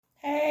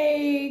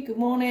good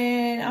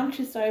morning. I'm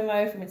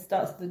Chisomo from It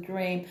Starts with a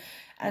Dream,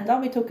 and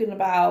I'll be talking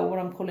about what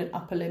I'm calling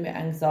upper limit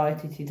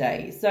anxiety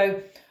today.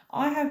 So,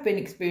 I have been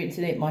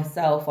experiencing it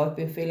myself. I've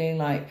been feeling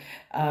like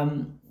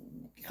kind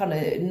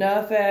of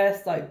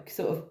nervous, like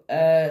sort of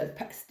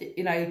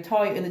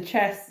tight in the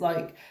chest,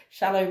 like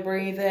shallow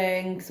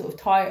breathing, sort of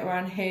tight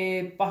around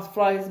here,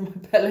 butterflies in my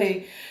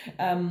belly,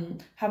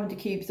 having to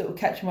keep sort of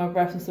catching my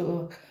breath and sort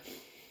of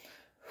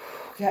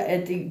get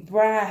a deep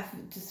breath,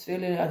 just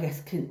feeling, I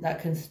guess,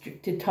 that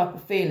constricted type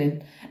of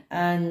feeling.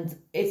 And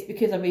it's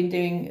because I've been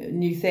doing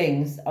new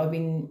things. I've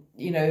been,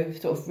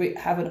 sort of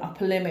have an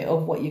upper limit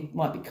of what you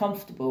might be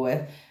comfortable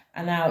with.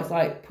 And now it's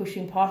like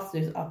pushing past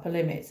those upper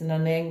limits, and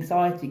then the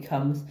anxiety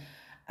comes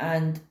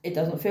and it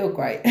doesn't feel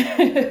great.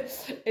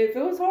 It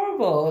feels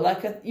horrible.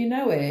 Like, you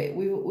know it.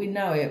 We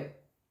know it.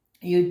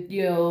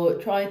 You're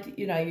trying to,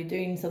 you're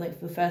doing something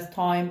for the first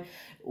time,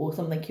 or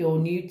something you're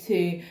new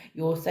to.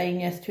 You're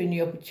saying yes to a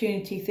new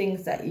opportunity,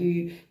 things that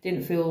you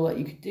didn't feel like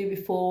you could do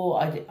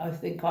before. I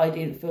think I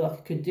didn't feel like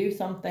I could do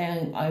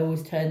something. I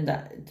always turned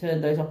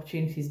those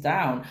opportunities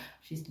down.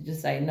 She used to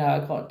just say, no, I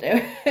can't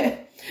do it.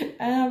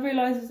 And I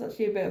realised it's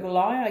actually a bit of a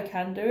lie. I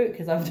can do it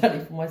because I've done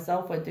it for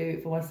myself. I do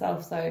it for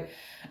myself. So,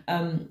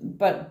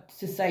 but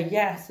to say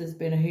yes has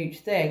been a huge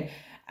thing.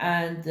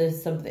 And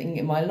there's something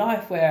in my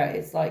life where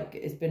it's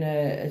been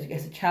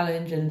a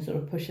challenge and sort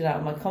of pushing out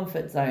of my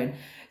comfort zone.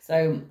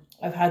 So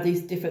I've had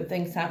these different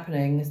things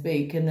happening this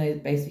week, and there's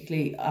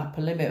basically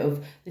upper limit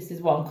of, this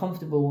is what I'm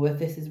comfortable with,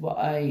 this is what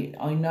I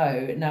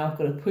know. Now I've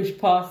got to push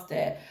past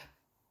it.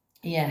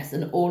 Yes,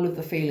 and all of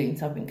the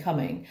feelings have been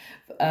coming.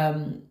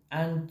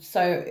 And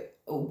so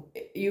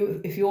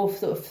if you're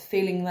sort of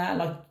feeling that,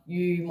 like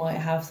you might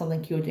have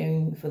something you're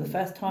doing for the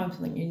first time,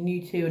 something you're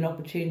new to, an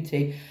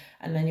opportunity,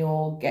 and then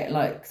you'll get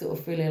like sort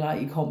of feeling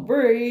like you can't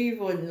breathe,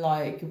 or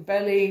like your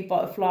belly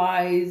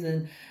butterflies,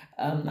 and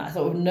that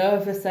sort of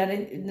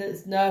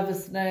nervousness,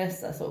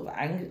 that sort of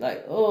anger,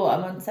 like, oh,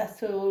 I'm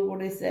unsettled,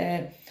 what is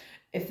it?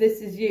 If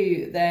this is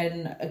you,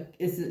 then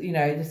it's,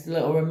 just a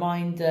little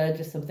reminder,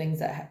 just some things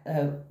that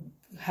have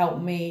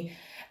helped me.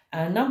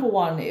 And number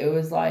one, it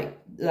was like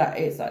that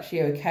it's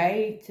actually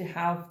okay to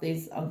have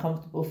these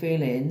uncomfortable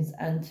feelings,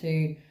 and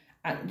to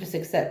just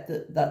accept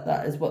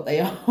that is what they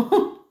are.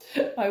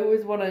 I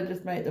always want to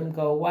just make them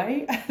go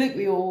away. I think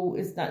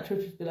it's natural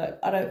to just be like,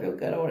 I don't feel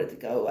good, I want it to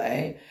go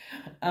away.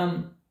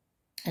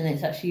 And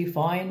it's actually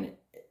fine.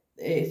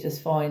 It's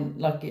just fine.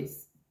 Like,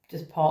 it's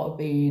just part of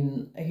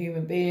being a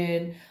human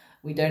being.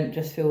 We don't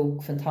just feel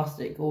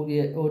fantastic all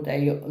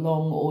day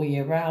long, all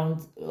year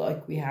round.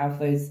 Like, we have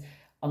those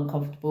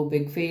uncomfortable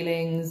big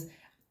feelings,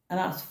 and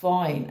that's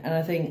fine. And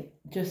I think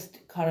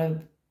just kind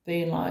of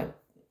being like,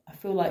 I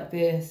feel like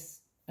this,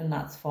 and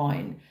that's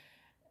fine.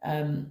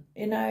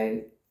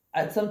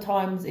 At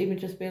sometimes even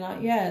just being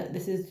like, yeah,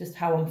 this is just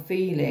how I'm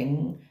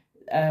feeling,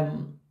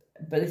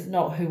 but it's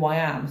not who I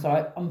am.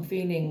 So I'm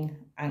feeling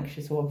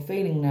anxious, or I'm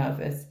feeling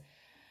nervous,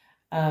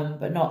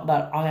 but not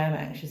that I am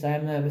anxious, I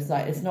am nervous.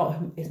 Like, it's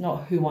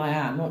not who I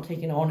am. I'm not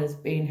taking it on as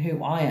being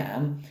who I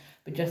am,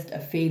 but just a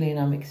feeling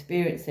I'm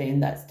experiencing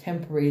that's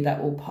temporary,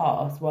 that will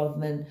pass, rather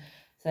than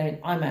saying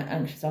I'm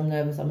anxious, I'm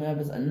nervous,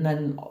 and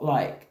then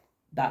like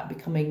that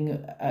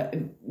becoming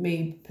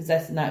me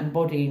possessing that,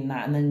 embodying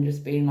that, and then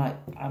just being like,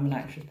 I'm an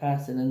anxious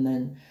person, and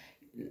then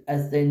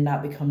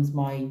that becomes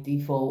my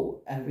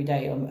default every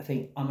day. I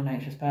think I'm an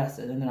anxious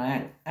person, and then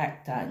I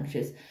act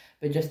anxious.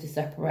 But just to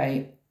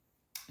separate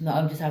that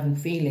I'm just having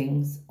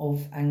feelings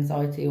of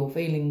anxiety or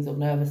feelings of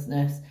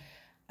nervousness,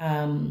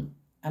 and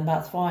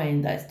that's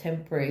fine, that's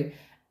temporary,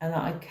 and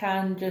that I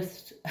can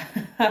just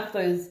have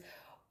those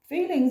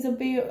feelings and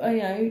be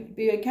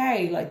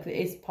okay, like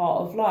it's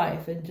part of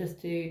life. And just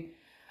to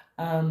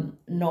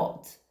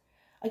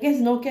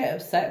not get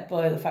upset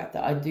by the fact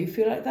that I do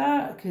feel like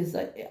that, because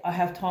I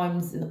have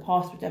times in the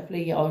past where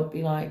definitely I would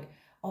be like,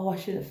 oh, I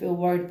shouldn't feel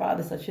worried about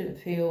this, I shouldn't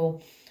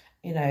feel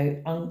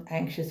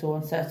anxious or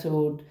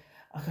unsettled,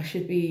 like I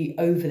should be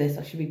over this,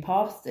 I should be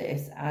past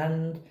this.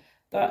 And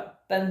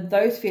then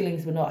those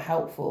feelings were not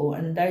helpful,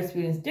 and those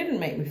feelings didn't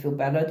make me feel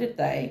better, did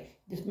they?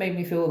 Just made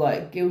me feel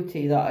like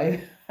guilty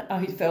that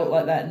I felt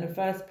like that in the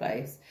first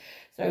place.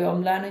 So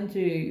I'm learning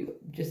to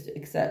just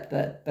accept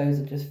that those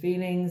are just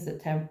feelings, they're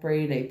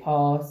temporary, they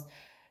pass,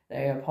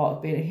 they are part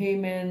of being a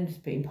human,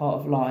 just being part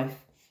of life,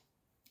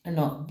 and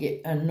not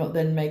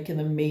then making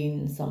them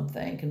mean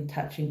something and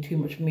attaching too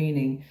much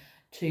meaning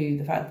to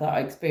the fact that I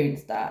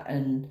experienced that.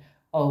 And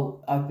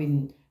I've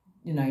been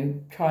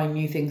trying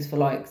new things for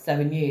like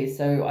 7 years,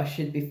 so I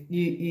should be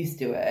used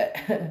to it.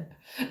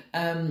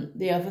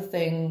 The other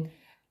thing,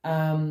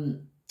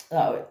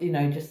 that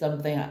just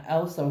something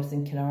else I was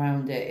thinking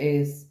around it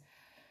is,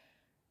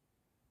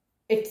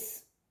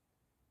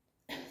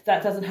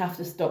 that doesn't have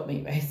to stop me,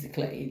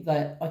 basically.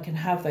 That I can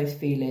have those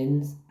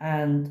feelings,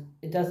 and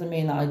it doesn't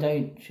mean that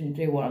I shouldn't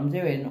do what I'm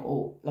doing,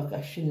 or like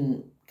I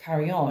shouldn't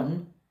carry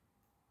on.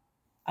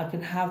 I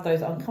can have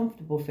those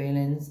uncomfortable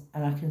feelings,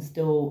 and I can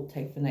still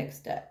take the next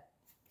step.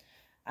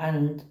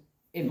 And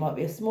it might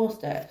be a small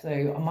step. So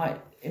I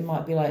might it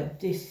might be like,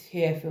 this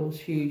here feels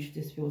huge,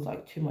 this feels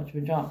like too much of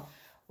a jump.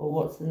 Well,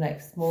 what's the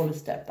next smaller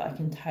step that I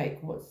can take?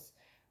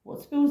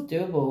 What feels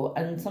doable?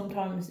 And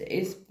sometimes it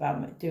is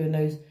about doing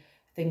those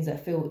things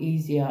that feel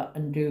easier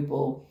and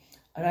doable.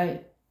 I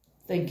don't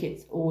think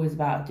it's always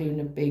about doing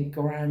a big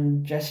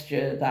grand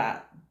gesture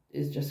that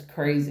is just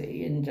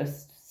crazy and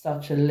just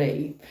such a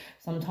leap.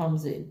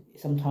 Sometimes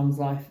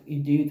life you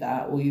do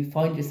that, or you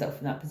find yourself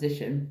in that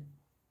position.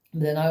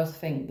 But then I also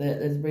think that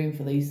there's room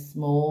for these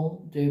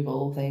small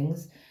doable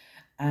things,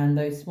 and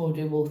those small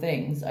doable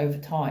things over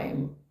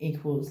time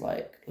equals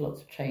like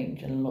lots of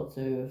change and lots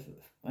of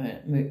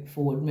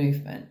forward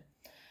movement.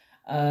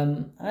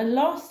 And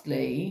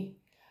lastly,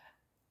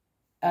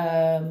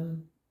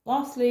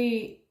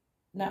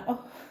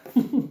 now,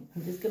 I'm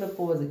just going to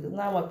pause it because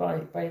now my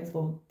brain's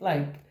gone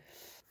blank.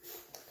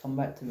 Come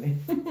back to me.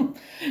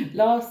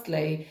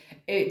 Lastly,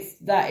 it's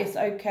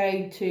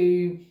okay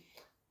to,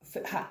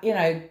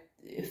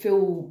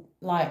 feel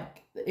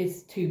like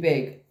it's too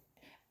big.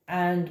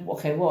 And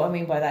okay, what I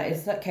mean by that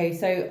is, okay,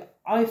 so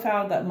I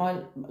found that my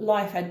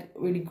life had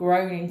really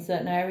grown in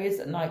certain areas,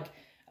 and like,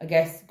 I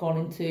guess,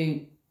 gone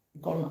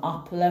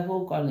up a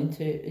level, gone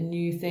into a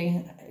new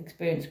thing,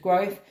 experienced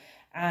growth,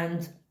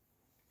 and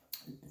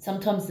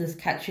sometimes there's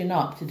catching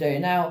up to do.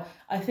 Now,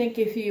 I think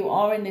if you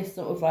are in this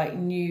sort of like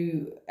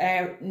new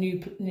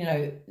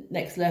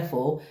next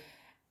level,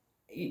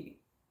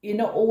 you're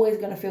not always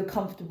going to feel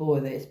comfortable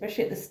with it,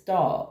 especially at the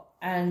start.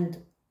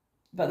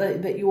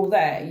 But you're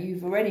there.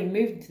 You've already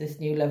moved to this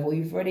new level.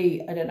 You've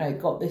already, I don't know,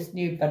 got this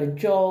new better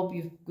job.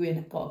 You've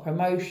got a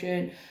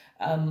promotion.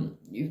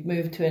 You've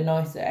moved to a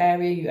nicer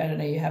area.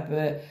 You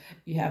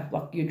have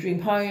like your dream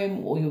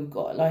home, or you've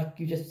got like,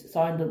 you just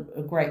signed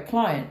a great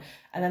client,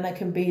 and then there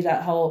can be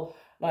that whole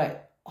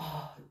like,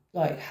 oh,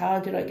 like, how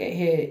did I get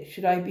here?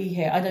 Should I be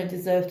here? I don't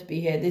deserve to be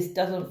here. This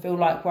doesn't feel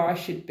like where I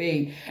should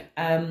be.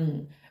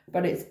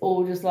 But it's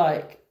all just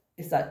like,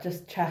 it's that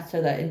just chatter,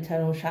 that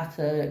internal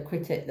chatter,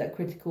 that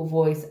critical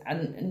voice,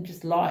 and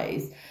just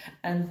lies,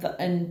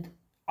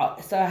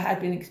 so I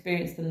had been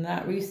experiencing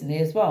that recently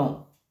as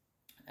well.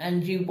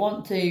 And you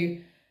want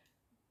to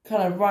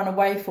kind of run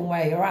away from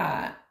where you're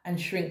at and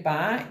shrink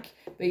back,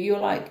 but you're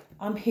like,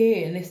 I'm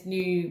here in this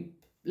new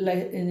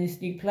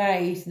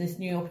place, in this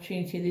new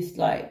opportunity, this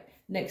like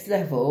next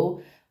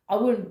level. I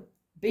wouldn't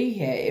be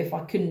here if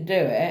I couldn't do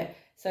it.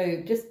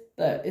 So just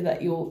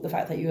the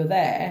fact that you're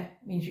there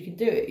means you can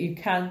do it. You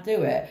can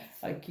do it.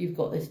 Like, you've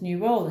got this new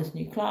role, this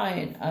new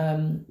client,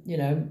 gone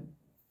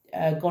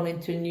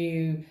into a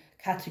new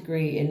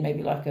category in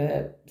maybe like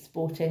a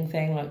sporting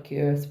thing, like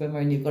you're a swimmer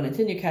and you've gone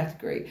into a new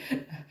category.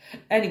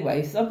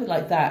 Anyway, something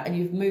like that, and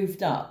you've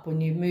moved up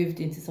and you've moved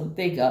into something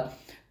bigger.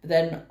 But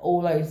then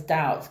all those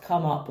doubts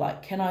come up,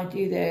 like, can I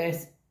do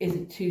this? Is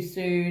it too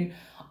soon?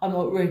 I'm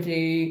not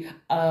ready.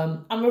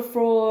 I'm a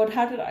fraud.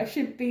 I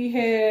should be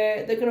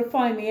here. They're going to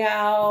find me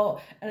out.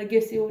 And I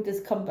guess it all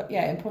just come back.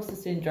 Yeah, imposter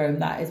syndrome.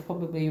 That is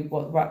probably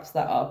what wraps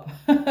that up.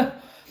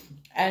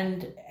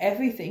 And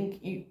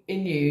everything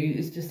in you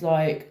is just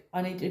like,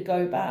 I need to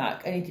go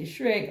back. I need to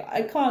shrink.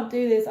 I can't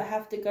do this. I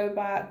have to go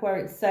back where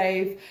it's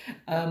safe.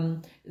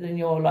 Then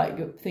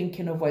you're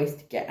thinking of ways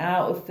to get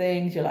out of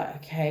things. You're like,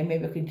 okay,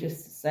 maybe I could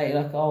just say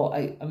like, oh,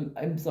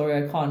 I'm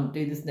sorry, I can't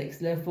do this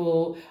next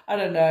level. I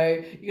don't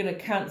know. You're going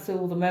to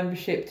cancel the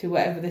membership to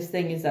whatever this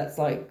thing is that's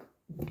like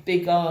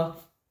bigger.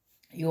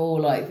 You're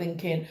like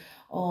thinking,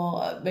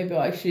 oh, maybe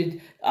I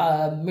should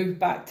move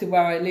back to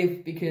where I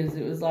live because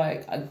it was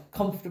like I'm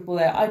comfortable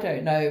there. I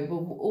don't know, but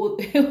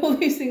all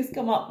these things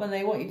come up when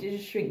they want you to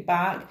just shrink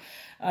back.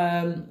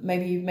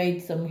 Maybe you've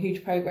made some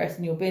huge progress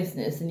in your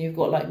business and you've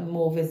got like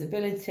more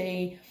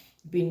visibility,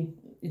 been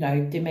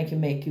maybe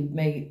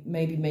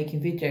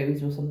making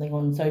videos or something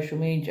on social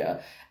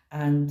media,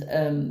 and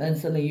then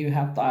suddenly you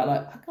have that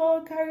like, I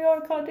can't carry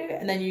on, I can't do it,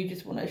 and then you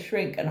just want to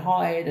shrink and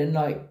hide and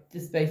like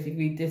just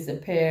basically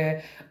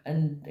disappear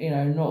and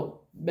not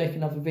make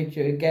another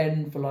video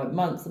again for like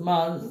months and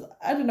months.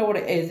 I don't know what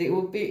it is.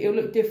 It'll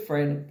look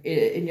different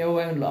in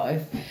your own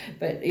life,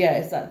 but yeah,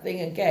 it's that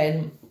thing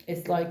again.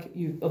 It's like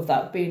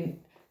being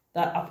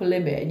that upper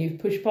limit, and you've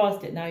pushed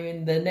past it. Now you're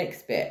in the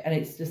next bit, and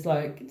it's just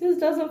like, it just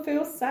doesn't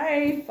feel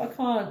safe. I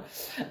can't.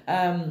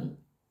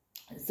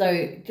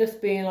 So just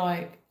being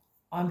like,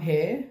 I'm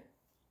here.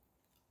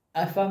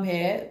 If I'm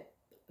here,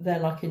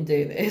 then I can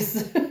do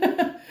this.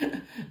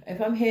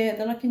 If I'm here,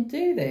 then I can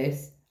do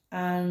this.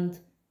 And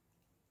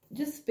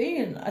just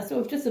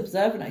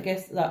observing, I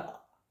guess,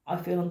 that I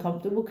feel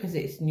uncomfortable because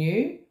it's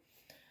new,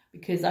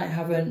 because I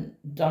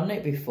haven't done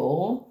it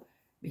before,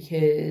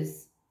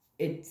 because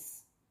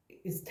it's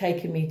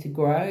taken me to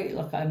grow.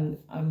 Like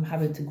I'm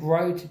having to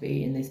grow to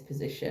be in this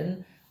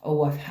position.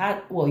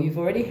 You've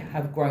already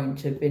have grown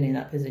to have been in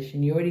that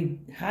position. You already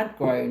had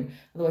grown,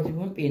 otherwise you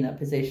wouldn't be in that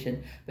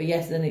position. But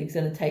yes, then it's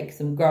going to take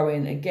some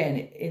growing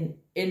again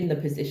in the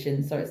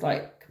position. So it's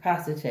like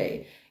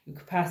capacity. Your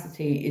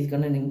capacity is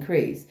going to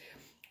increase,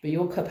 but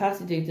your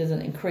capacity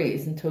doesn't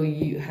increase until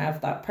you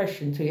have that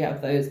pressure, until you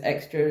have those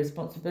extra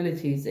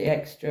responsibilities, the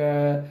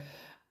extra,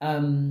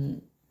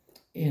 the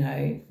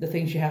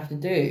things you have to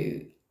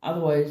do.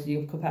 Otherwise,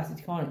 your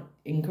capacity can't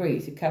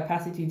increase. Your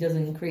capacity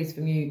doesn't increase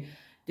from you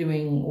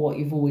doing what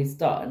you've always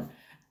done.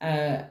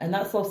 And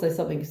that's also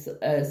something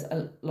as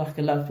like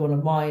a loved one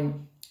of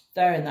mine,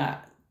 they're in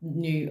that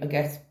new, I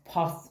guess,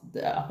 past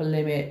the upper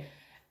limit,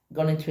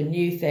 gone into a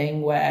new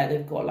thing where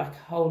they've got like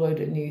a whole load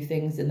of new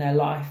things in their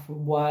life,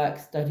 work,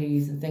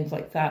 studies, and things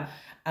like that.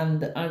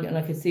 And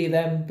I could see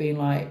them being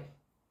like,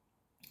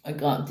 I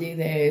can't do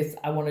this,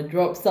 I want to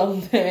drop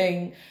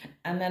something.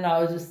 And then I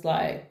was just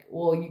like,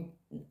 well,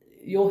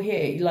 you're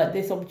here, like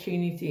this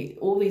opportunity,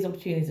 all these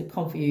opportunities have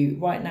come for you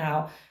right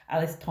now at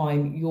this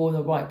time. You're in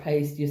the right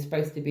place, you're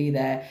supposed to be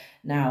there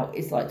now.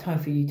 It's like time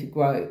for you to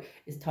grow.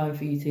 It's time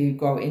for you to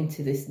grow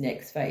into this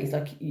next phase.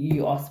 Like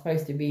you are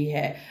supposed to be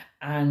here,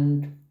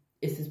 and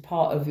this is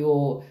part of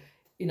your,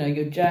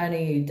 your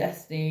journey, your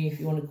destiny, if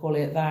you want to call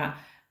it that.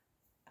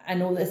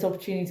 And all these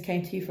opportunities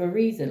came to you for a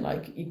reason.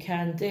 Like you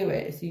can do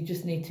it, so you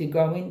just need to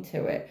grow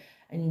into it.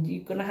 And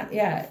you're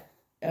gonna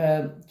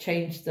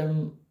change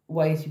some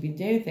ways you've been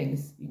doing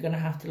things. You're going to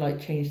have to like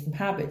change some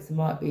habits. There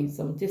might be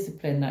some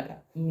discipline, like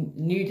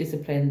new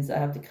disciplines that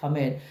have to come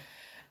in.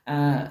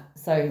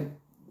 So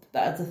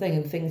that's the thing,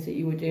 and things that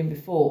you were doing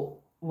before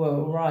were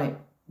all right,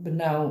 but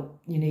now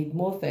you need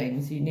more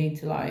things. You need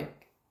to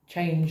like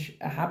change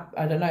a habit,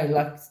 I don't know,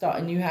 like start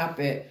a new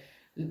habit,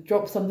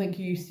 drop something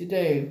you used to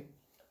do.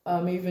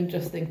 Even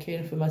just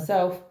thinking for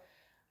myself,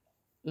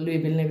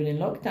 we've been living in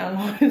lockdown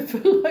life for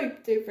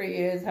like 2-3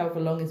 years,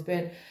 however long it's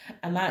been,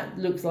 and that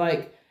looks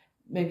like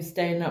maybe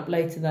staying up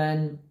later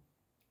than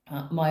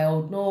my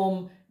old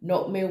norm,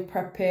 not meal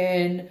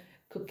prepping,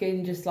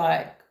 cooking, just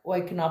like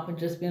waking up and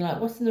just being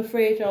like, what's in the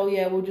fridge? Oh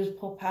yeah, we'll just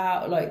pop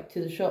out like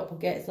to the shop or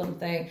get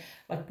something.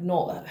 Like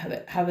not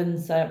having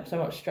so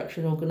much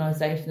structure and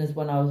organisation as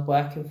when I was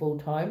working full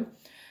time.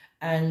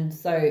 And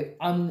so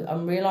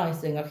I'm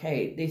realising,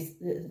 okay,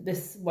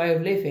 this way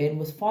of living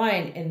was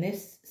fine in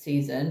this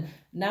season.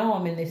 Now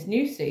I'm in this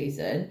new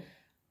season.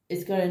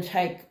 It's going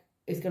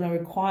to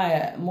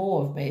require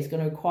more of me. It's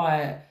going to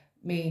require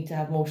me to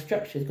have more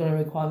structure. It's going to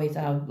require me to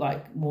have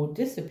like more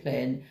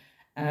discipline.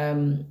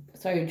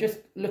 So just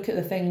look at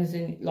the things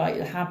in like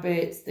the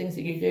habits, things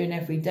that you're doing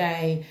every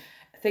day,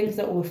 things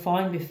that were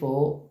fine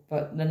before,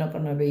 but they're not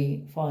going to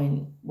be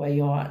fine where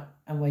you're at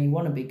and where you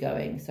want to be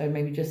going. So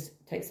maybe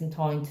just take some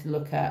time to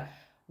look at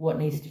what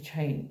needs to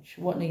change.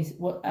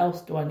 What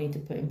else do I need to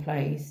put in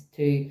place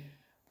to,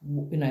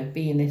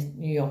 be in this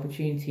new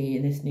opportunity,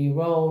 in this new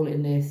role,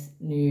 in this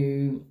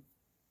new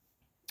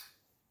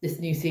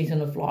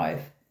season of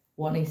life?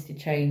 What needs to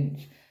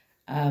change?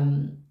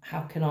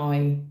 How can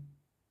I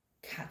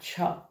catch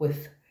up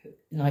with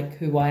like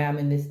who I am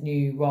in this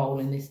new role,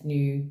 in this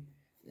new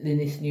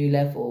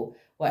level?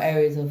 What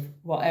areas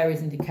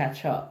need to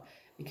catch up?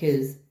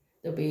 Because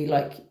there'll be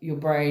like your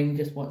brain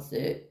just wants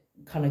to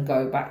kind of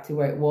go back to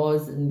where it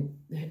was,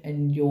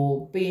 and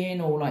your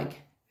being, or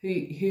like who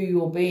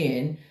you're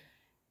being,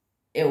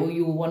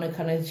 you'll want to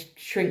kind of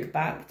shrink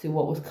back to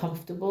what was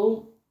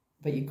comfortable,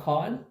 but you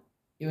can't.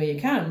 You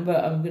can,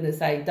 but I'm going to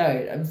say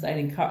don't. I'm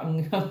saying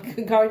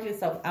encourage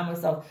yourself and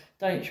myself,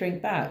 don't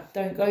shrink back,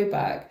 don't go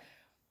back.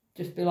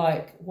 Just be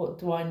like, what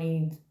do I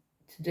need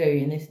to do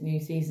in this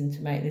new season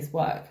to make this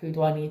work? Who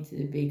do I need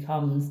to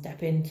become and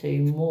step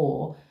into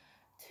more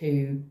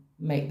to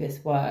make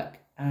this work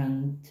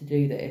and to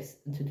do this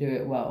and to do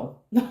it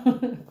well?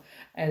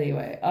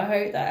 Anyway, I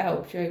hope that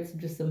helps you.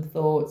 Some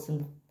thoughts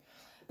and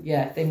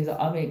things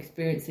that I'm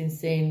experiencing,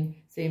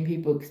 seeing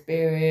people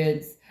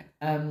experience,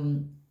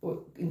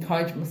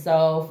 encourage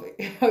myself,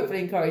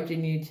 hopefully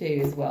encouraging you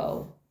too as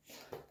well.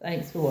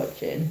 Thanks for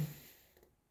watching.